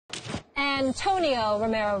Antonio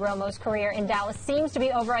Romero Romo's career in Dallas seems to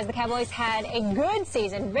be over as the Cowboys had a good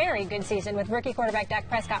season, very good season with rookie quarterback Dak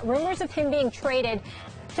Prescott. Rumors of him being traded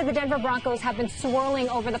to the Denver Broncos have been swirling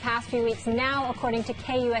over the past few weeks. Now, according to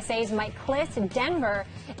KUSA's Mike Kliss, Denver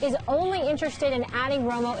is only interested in adding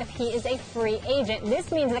Romo if he is a free agent.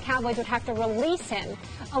 This means the Cowboys would have to release him,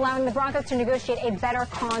 allowing the Broncos to negotiate a better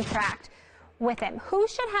contract with him. Who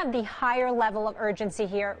should have the higher level of urgency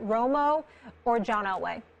here, Romo or John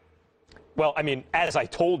Elway? Well, I mean, as I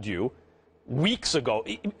told you weeks ago,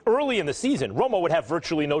 early in the season, Romo would have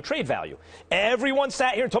virtually no trade value. Everyone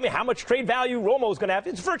sat here and told me how much trade value Romo is going to have.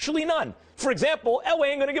 It's virtually none. For example,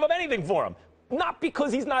 Elway ain't going to give up anything for him. Not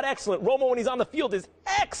because he's not excellent. Romo, when he's on the field, is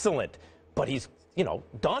excellent. But he's,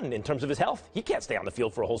 done in terms of his health. He can't stay on the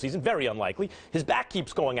field for a whole season. Very unlikely. His back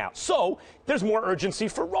keeps going out. So there's more urgency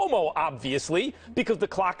for Romo, obviously, because the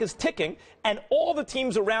clock is ticking. And all the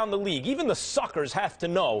teams around the league, even the suckers, have to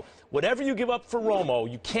know whatever you give up for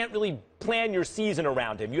Romo, you can't really plan your season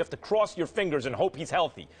around him. You have to cross your fingers and hope he's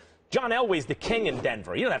healthy. John Elway's the king in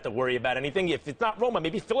Denver. You don't have to worry about anything. If it's not Romo,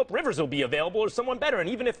 maybe Phillip Rivers will be available or someone better. And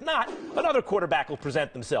even if not, another quarterback will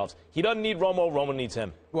present themselves. He doesn't need Romo. Romo needs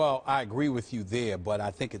him. Well, I agree with you there, but I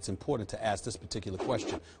think it's important to ask this particular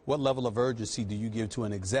question. What level of urgency do you give to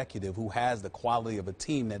an executive who has the quality of a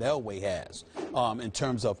team that Elway has in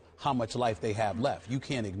terms of how much life they have left? You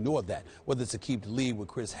can't ignore that, whether it's to keep the lead with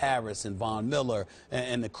Chris Harris and Von Miller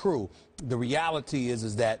and the crew. The reality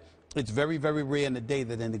is that it's very, very rare in the day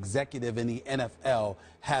that an executive in the NFL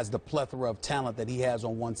has the plethora of talent that he has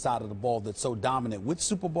on one side of the ball that's so dominant with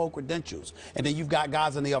Super Bowl credentials. And then you've got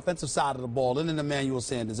guys on the offensive side of the ball, and then Emmanuel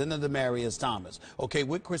Sanders, and then Demaryius Thomas. Okay,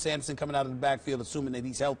 with Chris Anderson coming out of the backfield, assuming that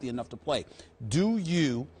he's healthy enough to play. Do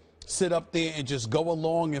you sit up there and just go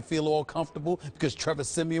along and feel all comfortable because Trevor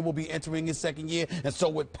Siemian will be entering his second year, and so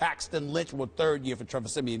with Paxton Lynch, third year for Trevor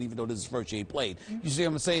Siemian, even though this is his first year he played. You see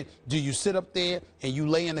what I'm saying? Do you sit up there and you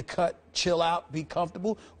lay in the cut, chill out, be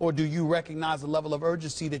comfortable, or do you recognize the level of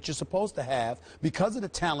urgency that you're supposed to have because of the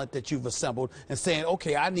talent that you've assembled and saying,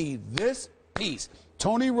 okay, I need this piece.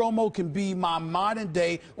 Tony Romo can be my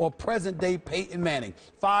modern-day or present-day Peyton Manning.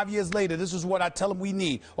 5 years later, this is what I tell him we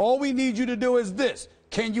need. All we need you to do is this.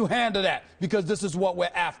 Can you handle that? Because this is what we're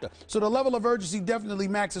after. So the level of urgency definitely,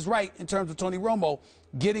 Max is right in terms of Tony Romo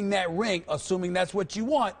getting that ring, assuming that's what you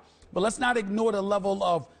want. But let's not ignore the level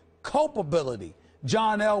of culpability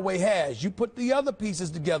John Elway has. You put the other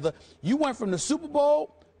pieces together. You went from the Super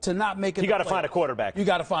Bowl to not making. You got to find a quarterback. You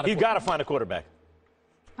got to find a. You got to find a quarterback.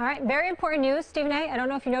 All right, very important news, Stephen A. I don't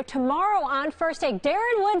know if you know, tomorrow on First Take,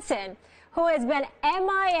 Darren Woodson, who has been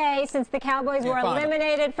MIA since the Cowboys were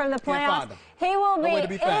eliminated from the playoffs, he will be in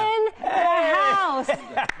the house.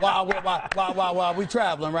 While we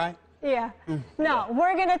traveling, right? Yeah. No,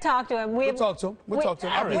 we're going to talk to him. We'll talk to him. We'll talk to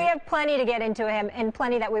him. We have plenty to get into him and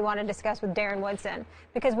plenty that we want to discuss with Darren Woodson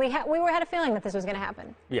because we had a feeling that this was going to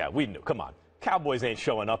happen. Yeah, we knew. Come on. Cowboys ain't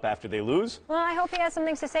showing up after they lose. Well, I hope he has some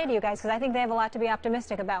things to say to you guys because I think they have a lot to be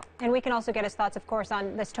optimistic about. And we can also get his thoughts, of course,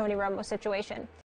 on this Tony Romo situation.